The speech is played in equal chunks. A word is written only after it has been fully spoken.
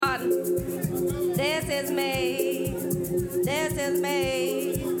is me, this is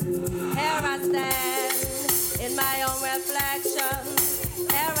me. Here I stand in my own reflection.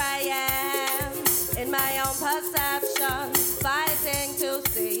 Here I am in my own perception, fighting to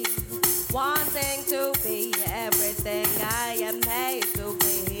see, wanting to be everything I am made to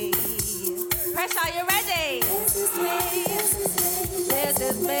be. Pressure, are you ready? This is me, this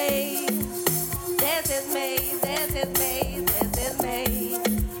is me, this is me, this is me, this is me,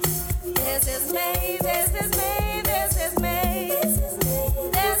 this is me, this is me, this is me,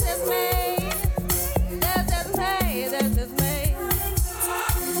 this is me, this is me, this is me.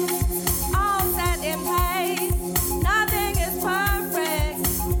 All set in place, nothing is perfect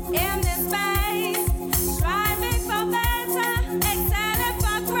in this space. Striving for better, excelling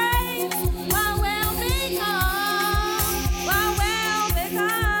for grace. What will become? What will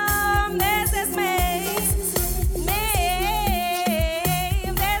become? This is me, me.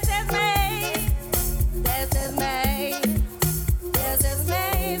 This is me, this is me, this is me,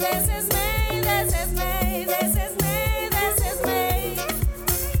 this is me, this is me, this is me, this is me.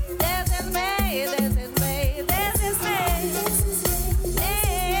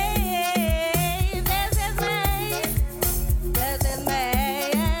 Let's move to the next one.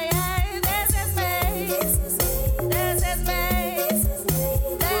 This is me. This is me.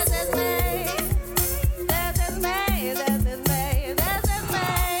 This is me. This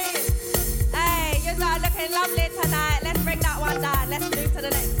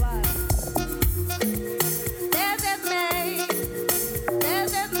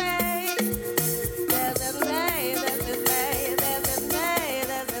is me. This is me.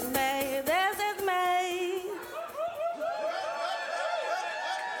 This is me. This is me.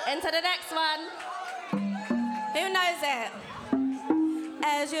 Into the next one. Who knows it?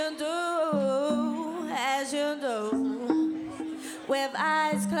 As you do, with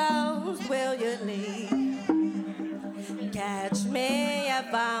eyes closed, will you leave? Catch me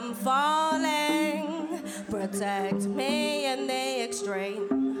if I'm falling, protect me in the extreme,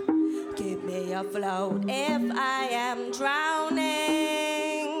 keep me afloat if I am drowning.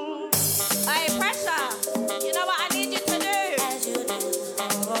 Hey, pressure, you know what I need you to do? As you do.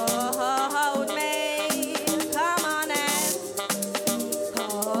 Hold me, come on and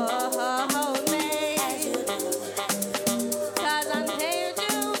hold me. As you do. 'Cause I need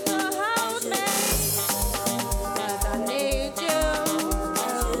you to hold me. 'Cause I need you.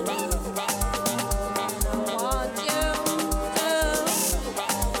 I want you to.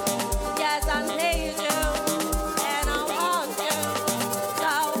 Yes, I need you. And I want you.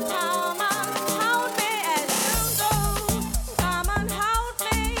 So come on, hold me as you do. Come on, hold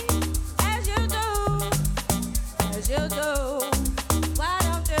me as you do. As you do. Why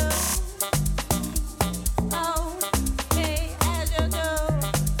don't you hold me as you do?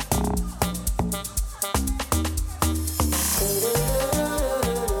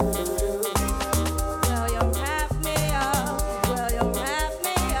 Will you wrap me up? Will you wrap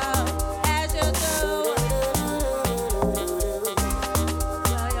me up as you do?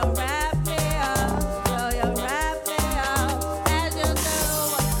 Will you wrap me up? Will you wrap me up as you do?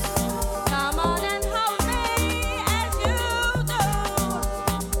 Come on and hold me as you do.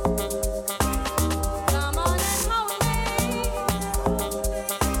 Come on and hold me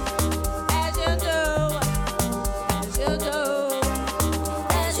as you do. As you do.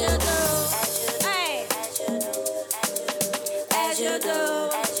 As you do. Hey. As you do.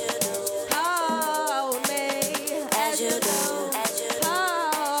 Hold me as you do. Hold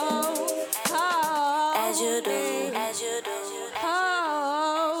as you do. As you do.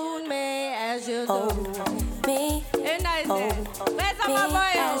 Hold me as you do. Me. Who knows it? Where's all my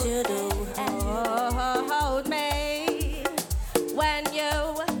royals? As you do. Hold me when you.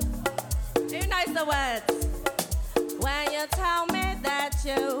 Who knows the words? When you tell me that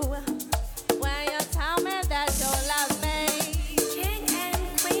you. When you tell me that you love me. King and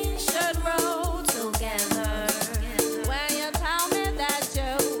queen should rule together. When you tell me that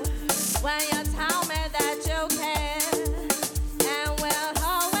you. When you tell me that you care. And will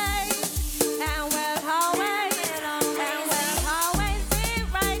always. And will always. And will always be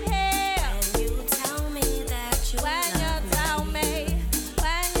right here. When you tell me that you when you tell me.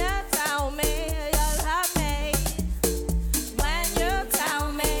 When you tell me you love me. When you tell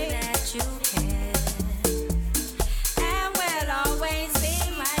me that you care. And will always be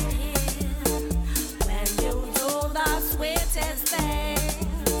right here. When you do the sweetest things.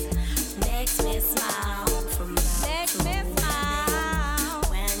 Makes me smile from mouth makes me smile.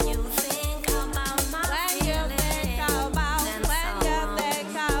 When you think about my when you think about when you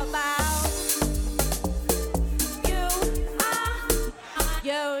think about you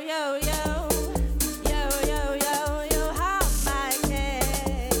are you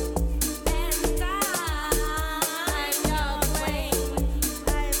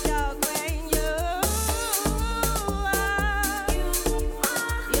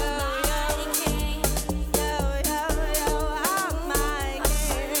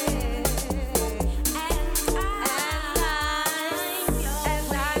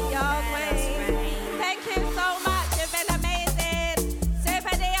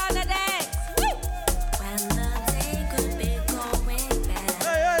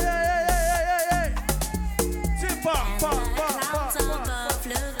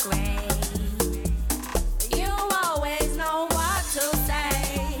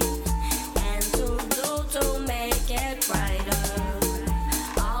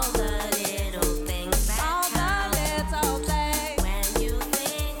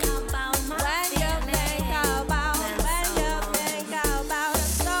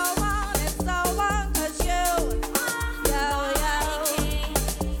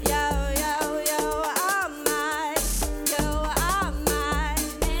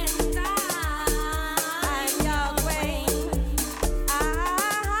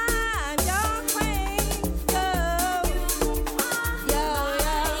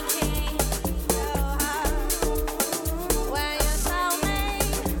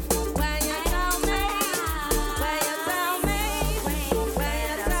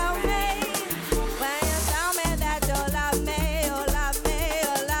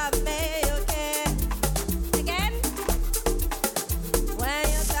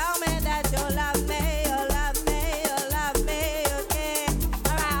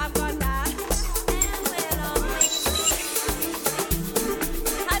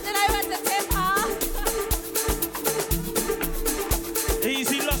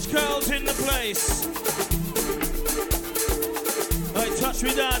place. Hey, touch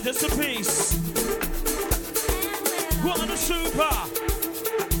me down, just a piece. Go on the Supa.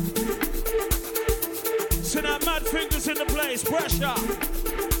 So now mad fingers in the place, pressure.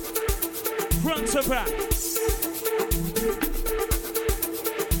 Front to back.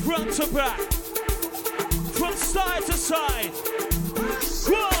 Front to back. From side to side.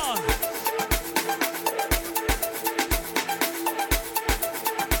 Go on.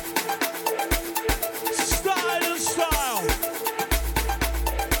 Style and style.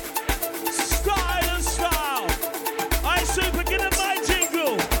 Style and style. I Supa, get a my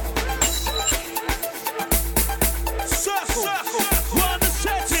jingle. Circle. Go on the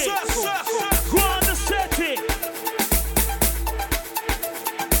set it. Go on the set it.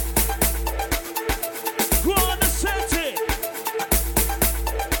 Go on the set it.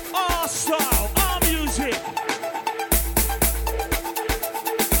 Our style, our music.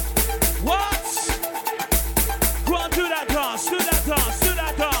 What? Go on, do that dance, do that dance, do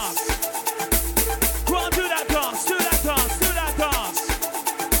that dance. Go on, do that dance, do that dance, do that dance.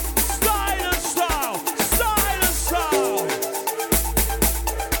 Style and style, style and style.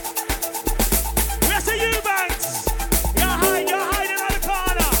 Where's the Eubanks? You're hiding out the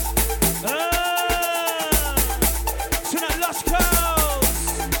corner. To that Lush Coast.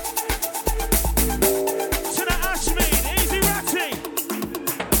 To that Ashmead, Easy Ratty.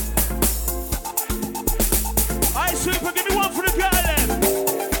 Hey, Supa, give me one for the girl then.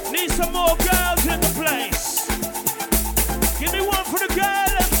 Need some more girls in the place. Give me one for the girl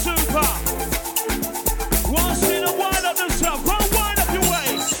then, Supa. Want to see them wind up themselves. Go and wind up your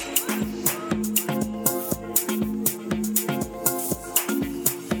waist.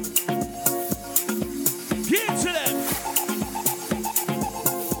 Get to them.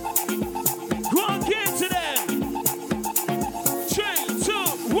 Go on, get to them. 3, 2,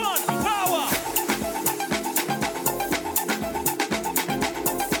 1, power.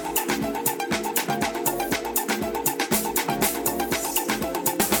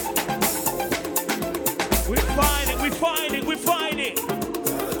 We find it, we find it, we find it.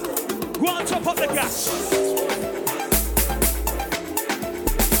 Go on top of the gas.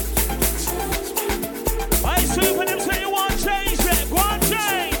 Hey, Supa, them say you want change there. Go on,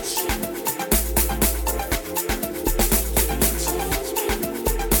 change.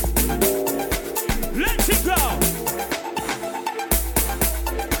 Let it go.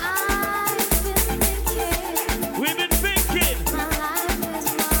 We've been thinking.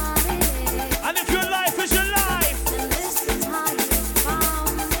 And if your life is your life,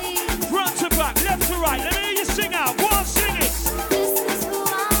 front to back, left to right, let me hear you sing out. Go on, sing it.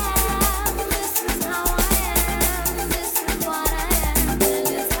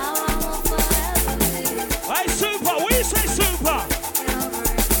 Hey, Supa, what do you say, Supa?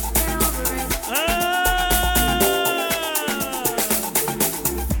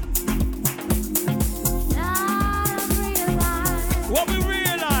 What we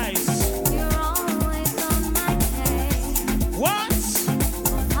realize. What?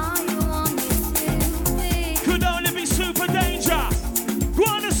 Could only be Supa danger. Go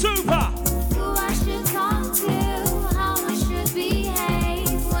on the Supa.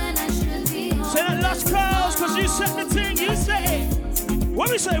 Say that Lush Coast, cause you said the thing, you say it. What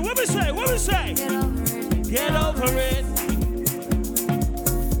we say, what we say, what we say? Get over it.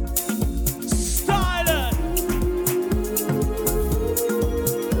 Styler.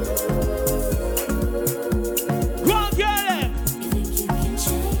 Go on, get it.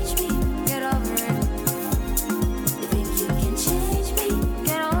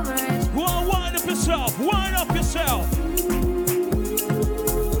 Go on, wind up yourself, wind up yourself.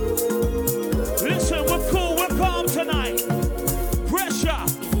 Listen, we're cool, we're calm tonight. Pressure.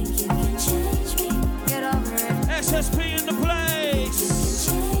 SSP in the place.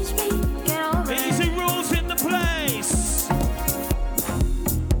 Easy rules in the place.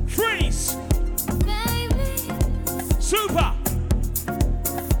 Freeze. Supa.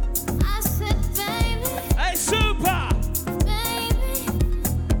 Hey, Supa.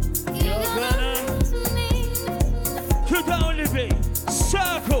 Could only be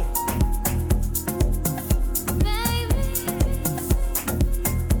circle.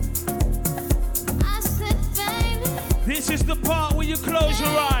 This is the part where you close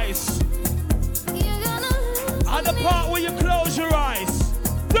your eyes. And the part where you close your eyes.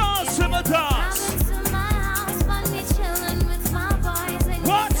 Dance to my dance.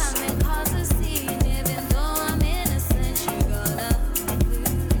 What?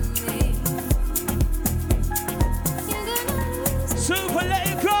 Supa, let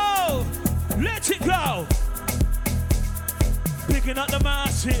it go. Let it go. Picking up the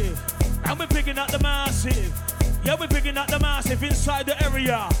massive. And we're picking bigging up the massive. Yeah, we're bigging up the massive inside the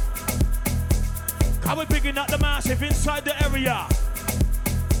area. Come we're bigging up the massive inside the area.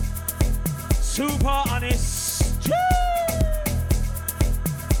 Super honest.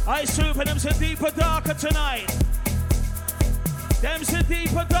 I super them say deeper darker tonight. Them say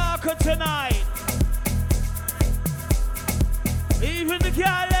deeper darker tonight. Even the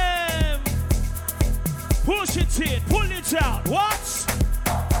gal push it in, pull it out. What?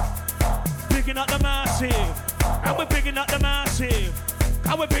 Bigging up the massive. And we're bigging up the massive.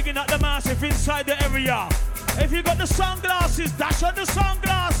 And we're bigging up the massive inside the area. If you got the sunglasses, dash on the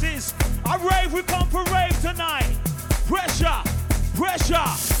sunglasses. A rave, we come for rave tonight. Pressure,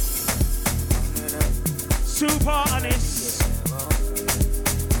 pressure. Super honest.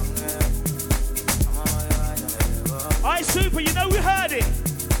 Aye, super, you know we heard it.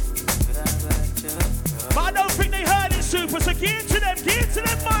 But I don't think they heard it, super, so get to them,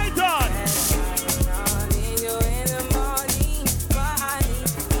 my dog.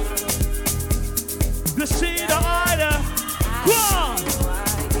 The Cedar Island, go on.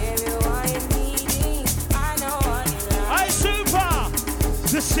 Aye, super,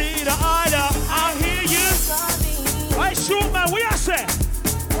 the Cedar Island, I hear you. Aye, sure, man, we are say.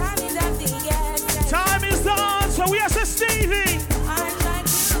 Time is the answer, we are say, Stevie.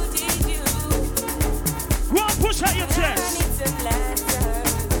 Go on, push out your chest.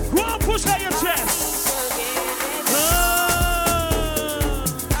 Go on, push out your chest.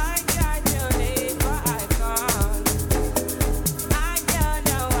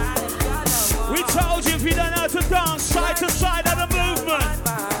 We told you if you don't know how to dance, side to side of the movement.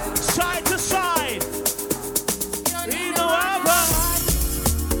 Side to side. You know how.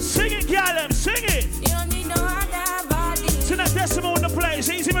 Sing it, Gallum, sing it. To that decimal in the place.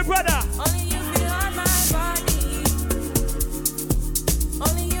 Easy, my brother.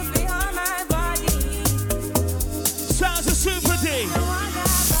 Sounds of Supa D.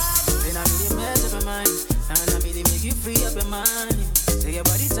 Then I really mess up my mind, and I really make you free up your mind. Say your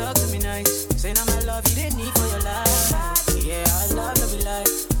body talk to me nice. Say now my love you didn't need for your life. Yeah, I love you life.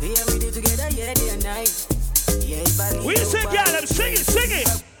 Yeah, we do together, yeah, day and night. Yeah, we sing, Gallum, sing it, sing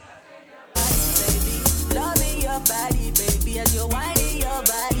it. Baby, love me your body, baby, as you're whining your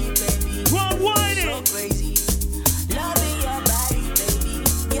body, baby. Go on, whine it. So crazy. Love me your body, baby.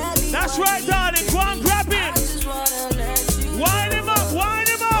 Yeah, that's right, darling. Go on, grab him. Wind him up, wind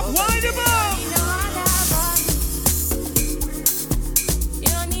him up, wind him up.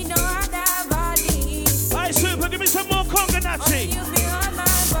 Alright, Super, give me some more Conganati.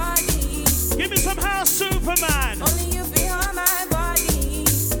 Give me some house Superman. 3,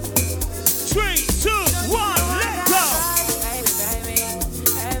 2, 1, let go.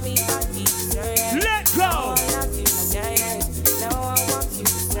 Let go.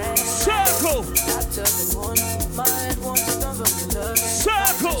 Circle.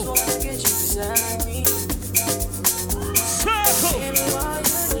 Circle. Circle.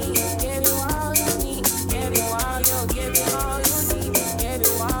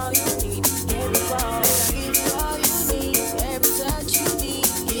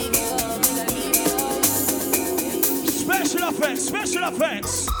 Special effects, special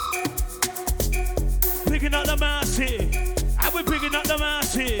effects. Picking up the massive. And we're picking up the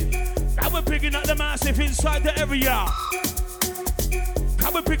massive. And we're picking up the massive inside the area.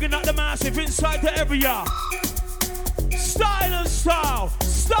 And we're picking up the massive inside the area. Style and style.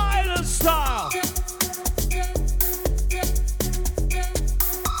 Style and style.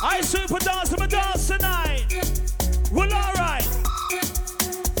 I super dance to my dance tonight. Well, alright.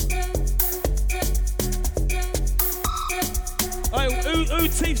 Who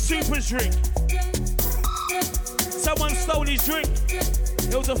thief Super's drink? Someone stole his drink.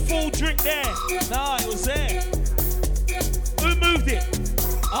 There was a full drink there. No, it was there. Who moved it?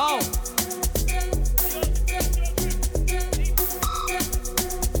 Oh.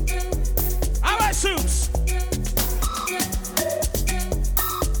 Alright, Soups.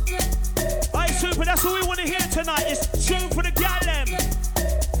 Alright, Super, that's all we want to hear tonight. It's tune for the gallem.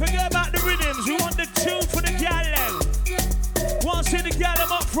 Forget about the rhythms. We want the tune for the gallem. Want to see the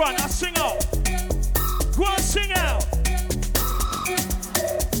gallem up front. I sing up. Go on, sing out.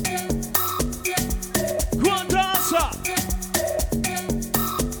 Go on, dance up.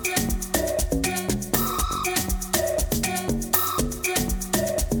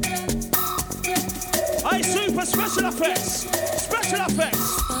 Hey, Super, special effects. Special effects.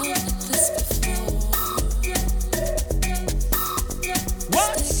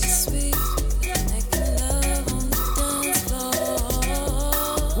 What?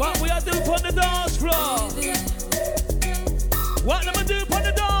 What we are doing on the dance floor? What am I doing on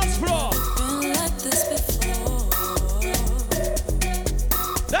the dance floor?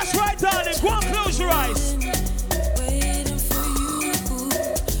 That's right, darling. Go on, close your eyes.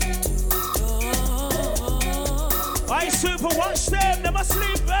 Aye, Super, watch them. Them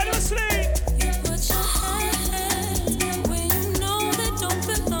asleep. Let them asleep. You put your hands where you know they don't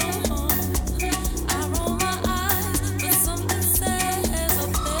belong. I roll my eyes, but something says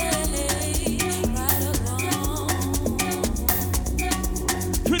obey right along.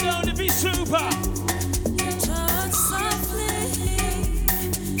 Could only be Super. You touch softly,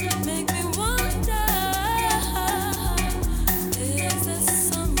 make me wonder, is there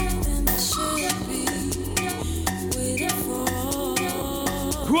something I should be waiting for?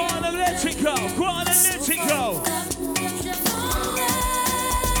 Go on and let it go. Go on and let it go.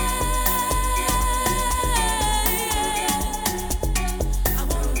 I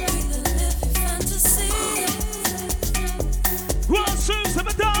wanna be the living fantasy. Go on, Suze, have a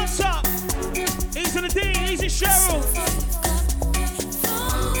dance up. Easy the D, easy Cheryl.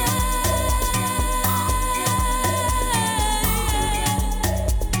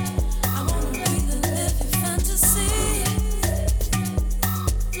 I wanna be the living fantasy.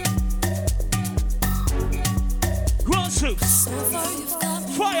 Go on, Suze. So far you've got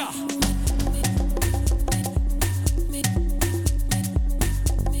me. Fire.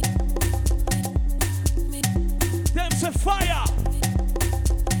 Them say fire.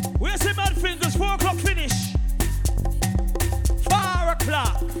 Where's the mad fingers? 4 o'clock finish. 4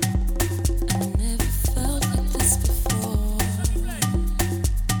 o'clock. I never felt like this before.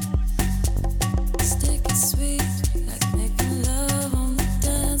 Stick and sweet, like making love on the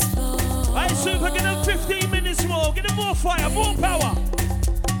dance floor. Hey, Super, give them 15 minutes more. Give them more fire, more power,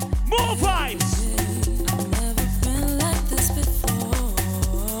 more vibes. I've never been like this before.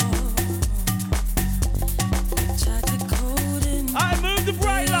 Tried to code in I move the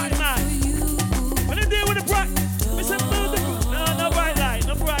bright light, man. for you. When they deal with the bright, listen, move the no bright light,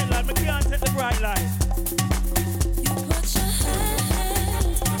 no bright light. I can't take the bright light. You put your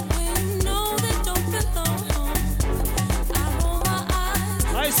hands where you know they don't belong. I roll my eyes.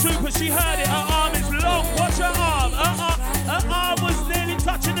 Hey, Super, she heard it. Her arm is long. Watch her arm. Her arm was nearly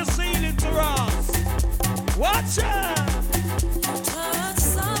touching the ceiling to her arms. Watch her. Touch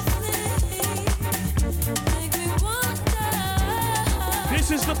softly, make me wonder. This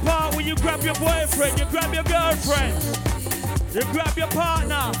is the part where you grab your boyfriend, you grab your girlfriend, you grab your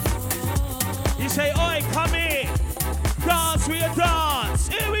partner. You say, oi, come here. Dance with your dance.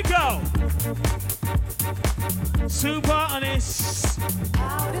 Here we go. Super honest.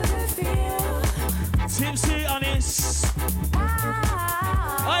 How does it feel? Tipsy honest.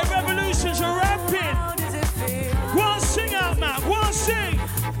 Hey, Revolutions, you're rapping. How does it feel? Go on, sing out, man. Go on, sing.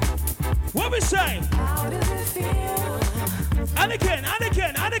 What we say? How does it feel? And again, and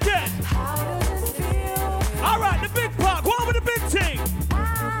again, and again. How does it feel? All right, the big part. Go on with the big thing.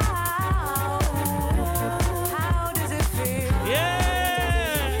 How does it feel?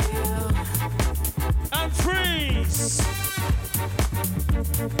 Yeah. And freeze.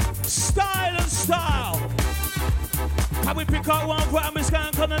 Style and style. Can we pick out one for Miss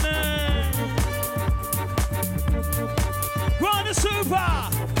Skank on the name? Go on, the Super.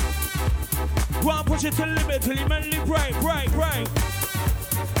 Go on, push it to the limit till you mentally break.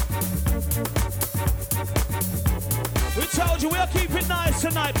 We told you we'll keep it nice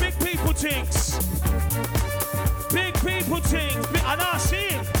tonight. Big people things. Big people things. And I see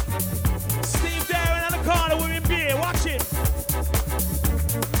him. Steve Darren in the corner with him beer. Watch him.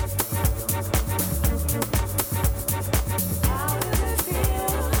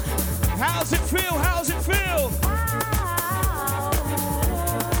 How does it feel? How's it feel? How's it feel?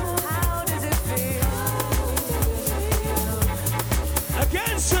 How does it feel?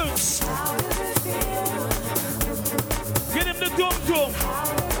 Again, Suits. How does it feel? Get him the dum-dum. How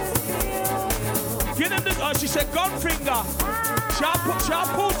does it feel? Get him the... Oh, she said gun finger. Shall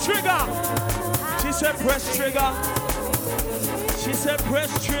pull trigger. She said press trigger. She said press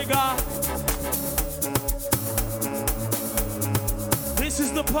trigger. This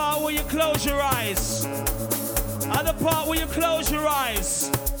is the part where you close your eyes. And the part where you close your eyes.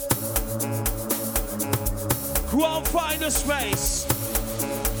 Go on, find a space.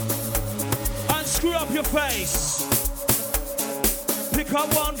 And screw up your face. Pick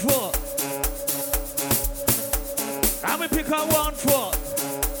up one foot. And we pick up one foot.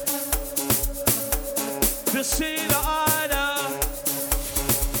 To see the I,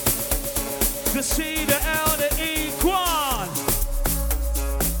 the C, the L, the E, go on.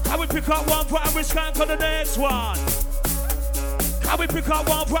 Can we pick up one foot and we skank on the next one? Can we pick up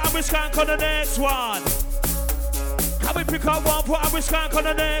one foot and we skank on the next one? Can we pick up one foot and we skank on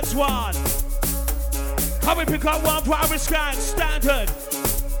the next one? Can we pick up one foot and we skank? Standard.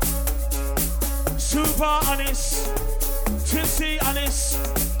 Super honest, tipsy honest.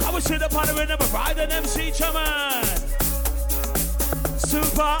 I was in the party with never ride an MC chairman.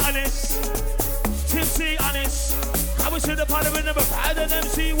 Super honest, tipsy honest. I was in the party with never ride an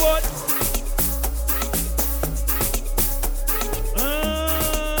MC what?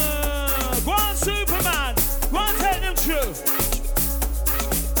 Go on, Superman. Go on, take them through.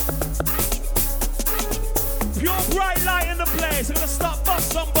 Pure bright light in the place. I'm gonna start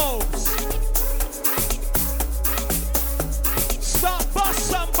bust some bulbs. Start bust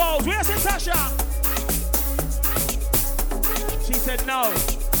some bulbs. Where's Natasha? She said no.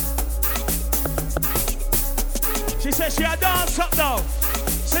 She said she had dance up though.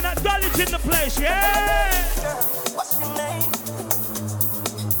 Send that knowledge in the place, yeah. What's your name?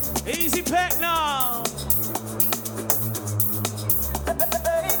 Easy peck now.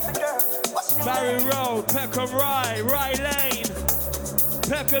 Barry Road, Peckham Rye, Rye Lane,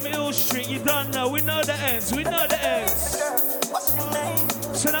 Peckham Hill Street, you don't know, we know the ends, we know the ends.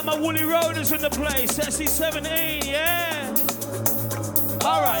 Send out my Woolly Roaders in the place, SC17, yeah.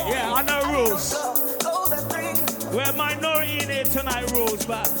 Alright, yeah, I know rules. We're a minority in here tonight, rules,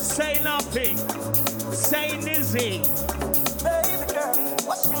 but say nothing. Say nizzy.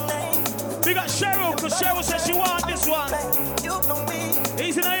 We got Cheryl, because Cheryl says she wants this one.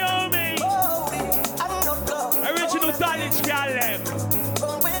 Easy Naomi. Original Dulwich Gallem.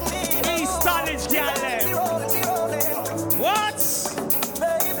 East Dulwich Gallem. What?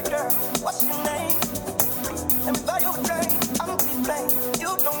 Baby girl, what's your name? And by your train, I'm playing.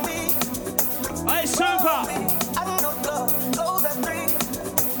 You know me. Hey, Super.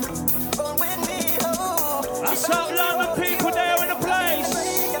 That's out London people there in the place.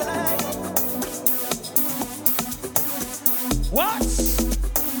 What?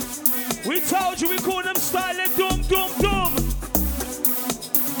 We told you we call them styling dum dum dum.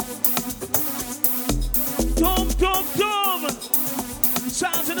 Dum dum dum.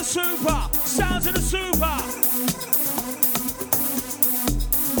 Sounds in the Super. Sounds in the Super.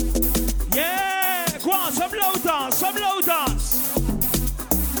 Yeah. Go on, some low dance, some low dance.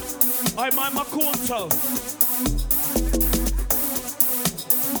 I mind my conto.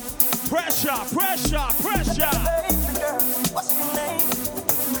 Pressure, pressure, pressure. What's your name?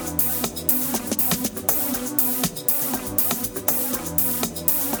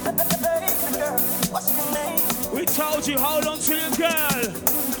 What's your name? We told you, hold on to your girl.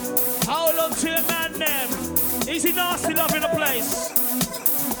 Hold on to your man, them. Easy nasty love in the place.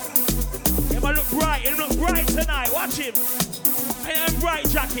 It might look bright, it look bright tonight. Watch him. I am bright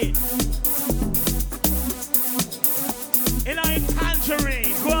jacket. In a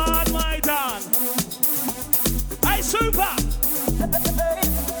tangerine. Go on, my Dan. Hey, Super.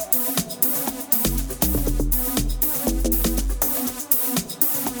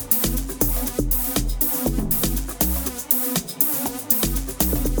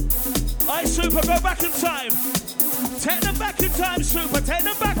 Hey, Super, go back in time. Take them back in time, Super. Take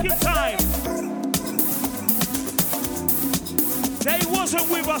them back in time. They wasn't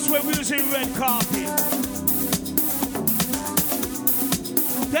with us when we was in red carpet.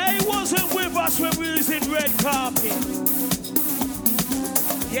 They wasn't with us when we was in red carpet.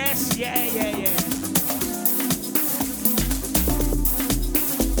 Yes, yeah, yeah, yeah.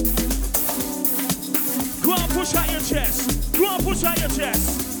 Go on, push out your chest. Go on, push out your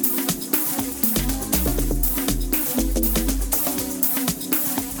chest.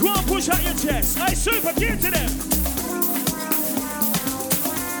 Go on, push out your chest. Hey, Super, give it to them.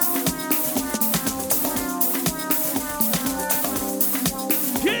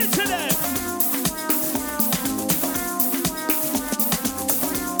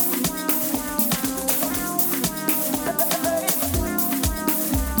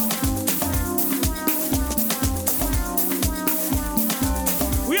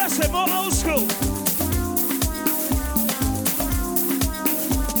 More old school.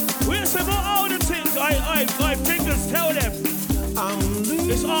 We're some more older things. I fingers tell them.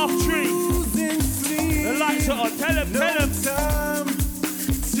 It's off tree. The lights are on. Tell them.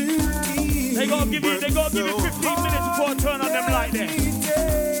 They gotta give you 15 minutes before I turn on them light there.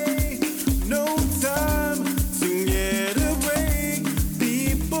 No time to get a break.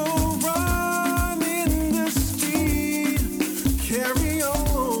 People run in the street. Carry on.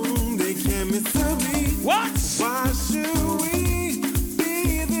 What? Why should we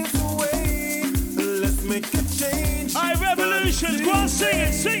be this way? Let's make a change. Aye, revolutions. Go on, sing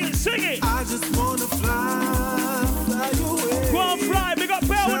it. I just wanna fly away. Go on, fly. We got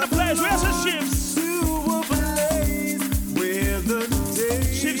Bell in the place. Where's the ships? To a place where the day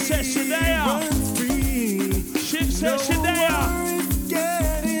Ship says today. runs free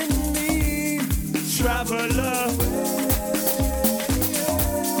traveler.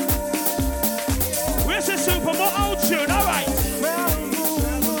 Where's the Super? More old tune, alright.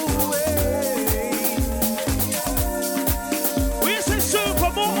 Where's the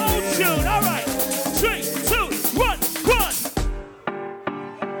Super? More old tune, alright. 3, 2, 1, go on.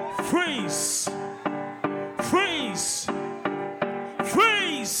 Freeze. Freeze.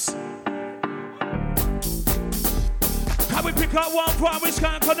 Freeze. Can we pick up one part, we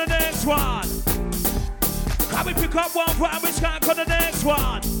can't go to the next one? Can we pick up one part, we can't go to the next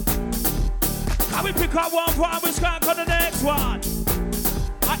one? Can we pick up one part, we can't go to the next one?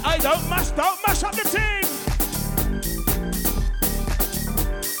 I don't mash up the thing.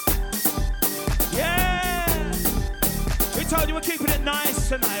 Yeah. We told you we're keeping it nice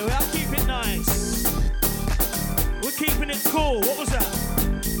tonight. We'll keep it nice. We're keeping it cool. What was that?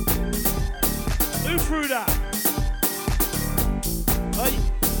 Who threw that?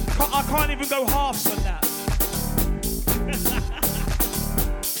 I can't even go halves on that.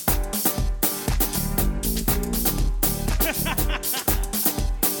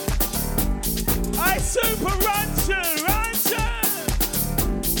 I super rancher.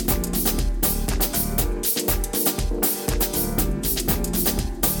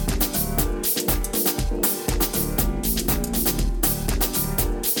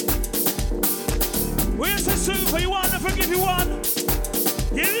 Where's the super? You want to forgive you one?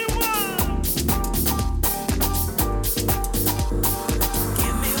 Give you one.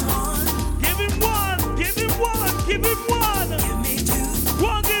 Give me one. Give him one. Give him one. Give him one. Give me two.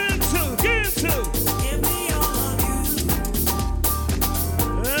 One, give him two. Give him two. Give me all of you.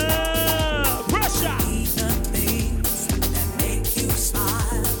 Pressure. Eat the things that make you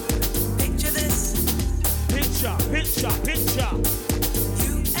smile. Picture this. Picture.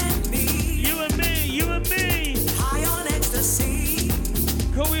 You and me. You and me. You and me. High on ecstasy.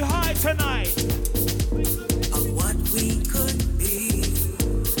 Could we hide tonight? Of what we could be.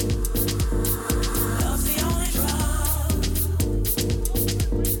 Love's the only drug.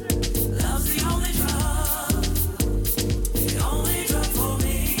 Love's the only drug. The only drug for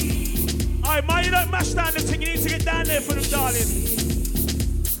me. Alright, man, you don't mash down the thing. You need to get down there for them, darling.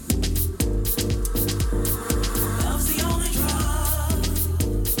 Love's the only drug.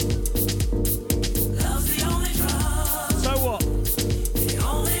 Love's the only drug. So what?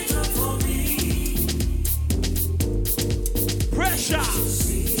 Pressure.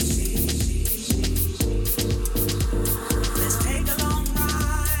 Let's take a long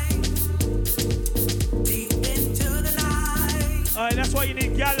ride deep into the night. Alright, that's why you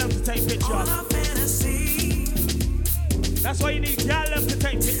need Gallum to take pictures. That's why you need Gallum to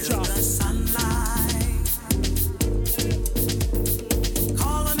take pictures. The sunlight.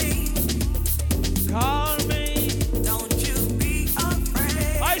 Call me. Don't you be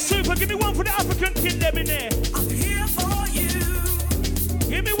afraid. Alright, super, give me one for the African kid them in there. I'm here for you.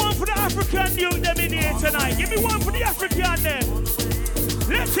 Give me one for the African youth them in here tonight. Give me one for the African them.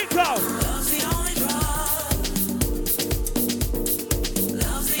 Let it go. Love's the only drug.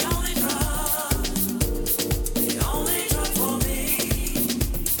 Love's the only drug. The only drug for me.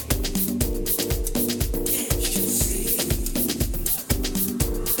 Can't you see?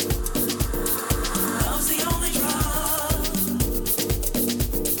 Love's the only drug.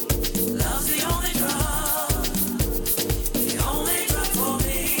 Love's the only drug. The only drug for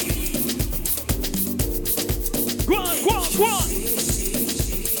me. Go on.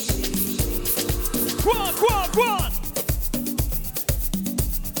 Go on.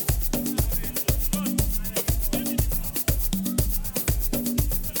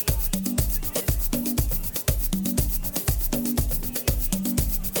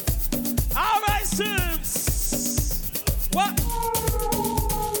 All right, Subs. What?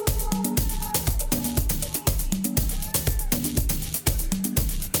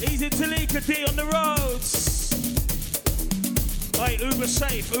 Easy Talika D on the roads. Hey, Uber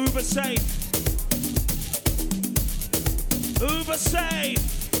safe. Uber safe.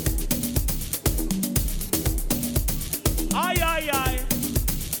 Aye.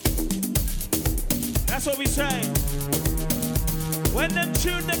 That's what we say. When them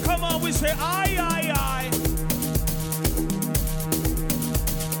tune they come on, we say aye.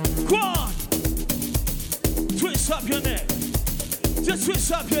 Go on. Twist up your neck. Just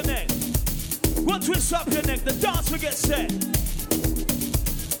twist up your neck. One twist up your neck. The dance will get set.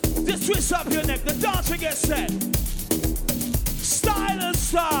 Just twist up your neck. The dance will get set. Style and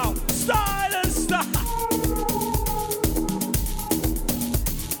style.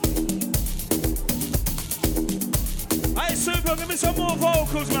 Hey, Super, give me some more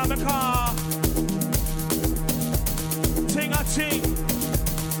vocals, man, the car. Ting a ting.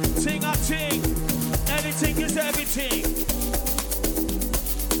 Everything is everything.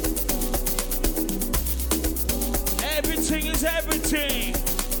 Everything is everything.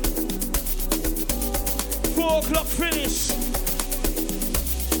 4 o'clock finish.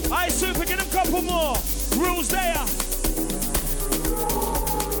 Aye, Super, get a couple more. Rules there.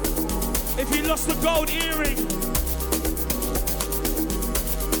 If you lost the gold earring,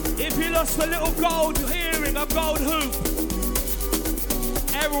 if you lost the little gold earring, a gold hoop,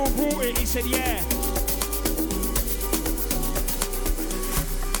 Errol brought it, he said, yeah.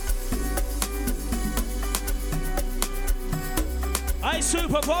 Aye,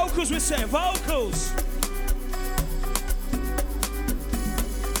 Super, vocals, we say, vocals.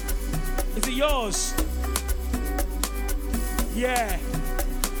 Is it yours? Yeah.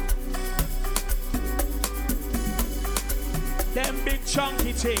 Them big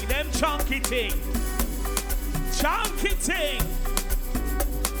chunky ting, them chunky ting. Chunky ting.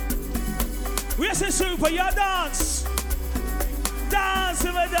 We say Super, you dance. Dance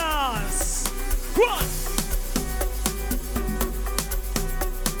with a dance. Go on.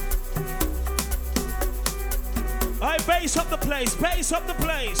 Alright, bass up the place, bass up the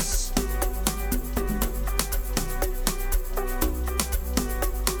place.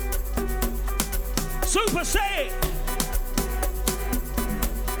 Super, say it.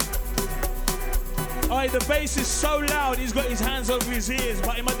 Alright, the bass is so loud, he's got his hands over his ears,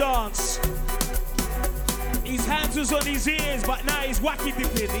 but in my dance, his hands was on his ears, but now he's wacky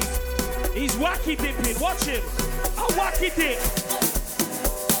dipping. He's wacky dipping. Watch him. A wacky dip.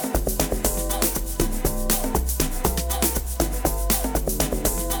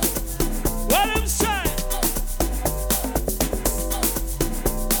 What I'm saying?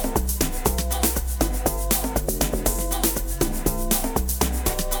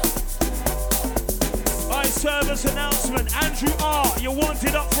 Service announcement. Andrew R, you're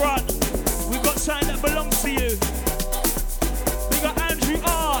wanted up front. We've got something that belongs to you. We got Andrew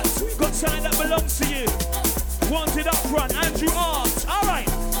Art. We've got something that belongs to you. Wanted up front. Andrew Art. All right.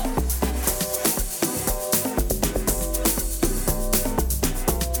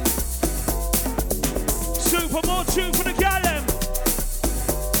 Super, more tune for the gallem.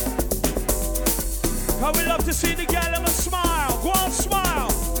 I would love to see the gallem and smile. Go on, smile.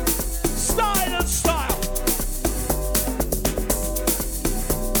 Style and style.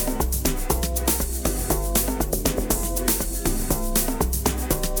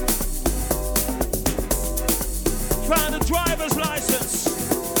 Found a driver's license.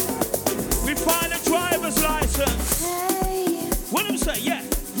 We find a driver's license. Hey, What do you say? Yeah,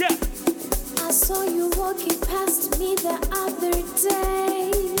 yeah. I saw you walking past me the other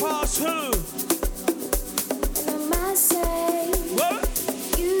day. Past who? And I must say, What?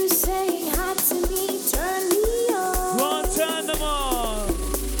 you saying hi to me, turn me on. Go on, turn them on.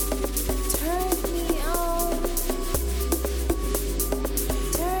 Turn me on.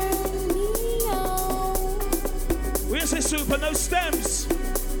 Turn me on. We say Super, no stems.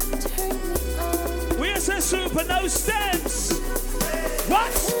 Turn me on. We say Super, no stems.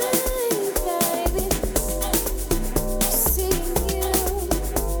 What? Hey, baby. Seeing you,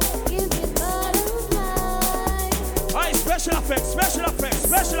 give me butterflies. Alright, special effects, special effects,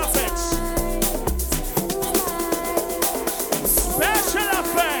 special effects. Special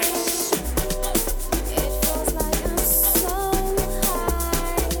effects. It feels like I'm so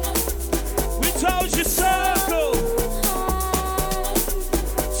high. We told you circle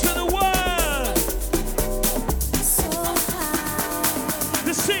to the word. So high.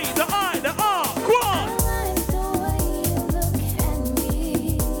 The C, the I, the R. Go on. I like the way you look at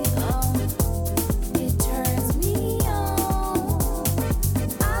me. Oh, it turns me on.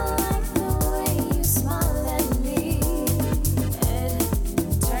 I like the way you smile at me. It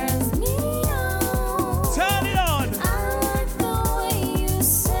turns me on. Turn it on. I like the way you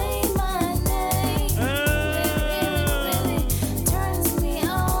say my name. Really turns me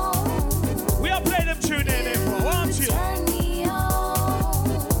on. We are playing them tune in April, aren't you? Turn me on.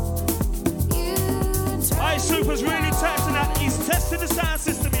 You turn Alright, Super's really testing that. He's testing the sound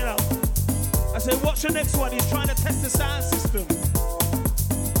system, you know. I said, watch the next one. He's trying to test the sound system.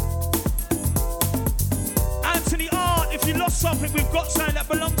 Anthony Art, if you lost something, we've got something that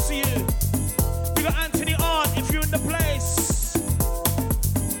belongs to you. We got Anthony Art, if you're in the place.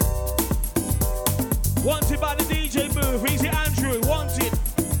 Wanted by the DJ booth. Easy Andrew, wanted.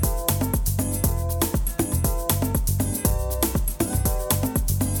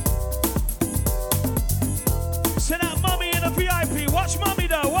 Send out Mummy in a VIP. Watch Mummy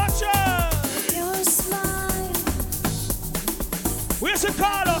though, watch her. your smile. Where's the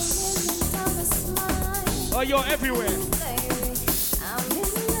Carlos? Another smile. Oh, you're everywhere. Baby, I'm in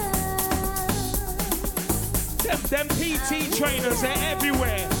love. Them PT trainers, they're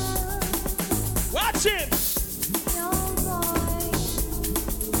everywhere. Watch him.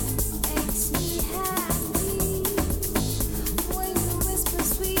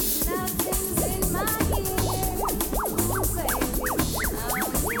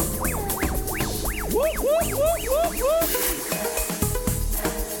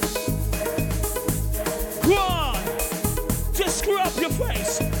 Go on. Just screw up your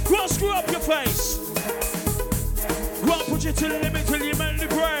face. Go on, screw up your face. Go on, push it to the limit till you mentally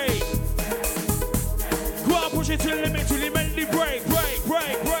break. Go on, push it to the limit till you mentally break. Break,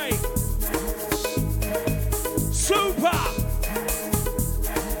 break, break. Super.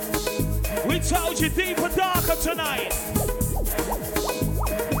 We told you deeper, darker tonight.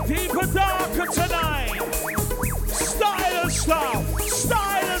 Deeper, darker tonight. Style and style.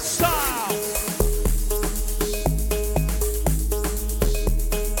 Style and style.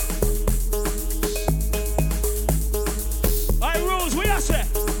 Alright, rules, we are set.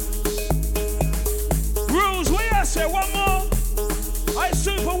 Rules, we are set. One more. Alright,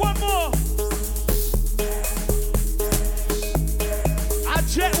 super, one more. Our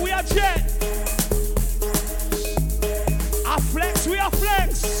jet, we are jet. Our flex, we are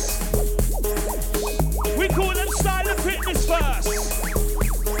flex. We call them style and fitness first.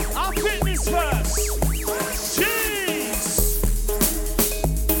 Our fitness first. Jeez.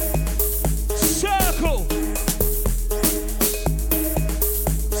 Circle.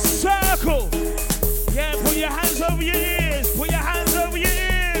 Circle. Yeah, put your hands over your ears. Put your hands over your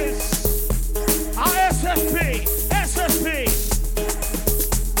ears. Our SFP. SFP.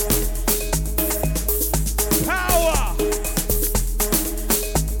 Power.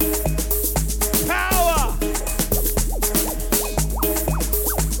 Power.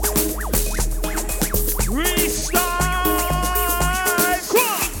 Restart. Come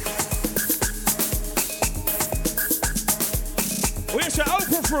on. We say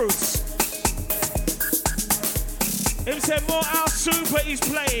open fruits. Him said more house super he's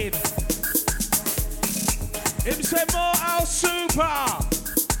playing. Him said more house super.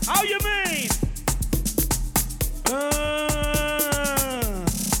 How you mean?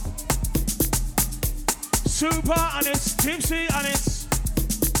 Super honest, tipsy honest.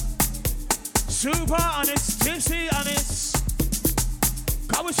 Super honest, tipsy honest.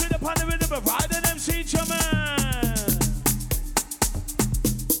 Come and sit upon the rhythm of riding them seat your man.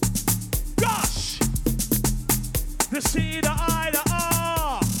 Gosh! The C, the I, the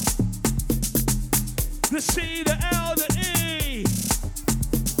R. The C, the L, the E.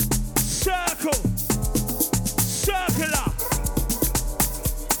 Circle. Circular.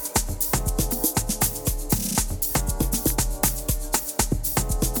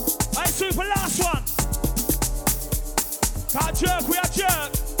 Alright, super, last one. Can't jerk, we are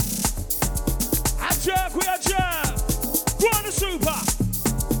jerk. I jerk, we are jerk. Go on the super.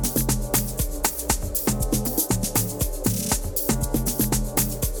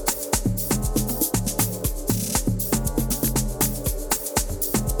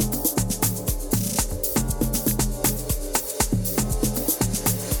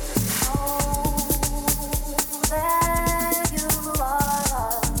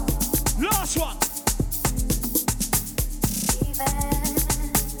 Last one.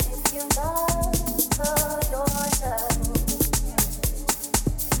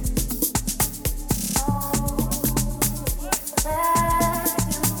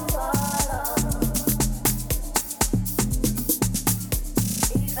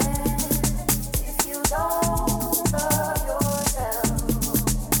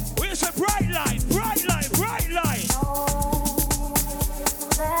 We say bright light, bright light, bright light.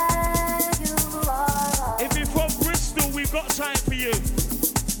 If you're from Bristol, we've got time for you.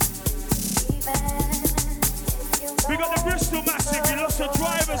 We got the Bristol Massive, you lost your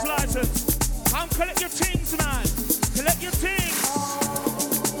driver's license. Come collect your things, man. Collect your things.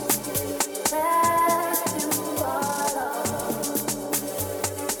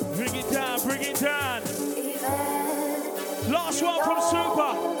 Bring it down, bring it down. Last one from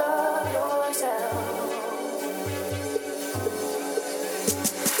Super.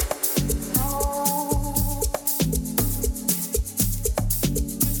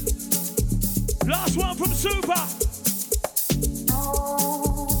 Last one from Super.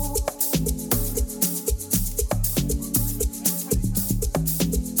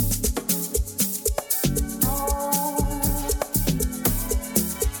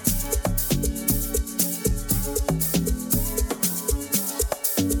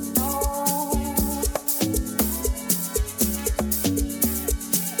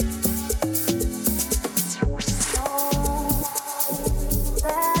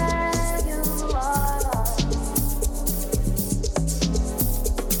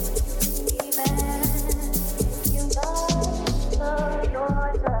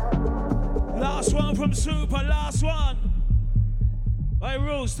 Last one from Supa, last one. Hey,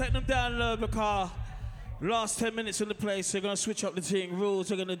 Rules, take them down low because last 10 minutes in the place, they're going to switch up the thing.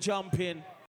 Rules are going to jump in.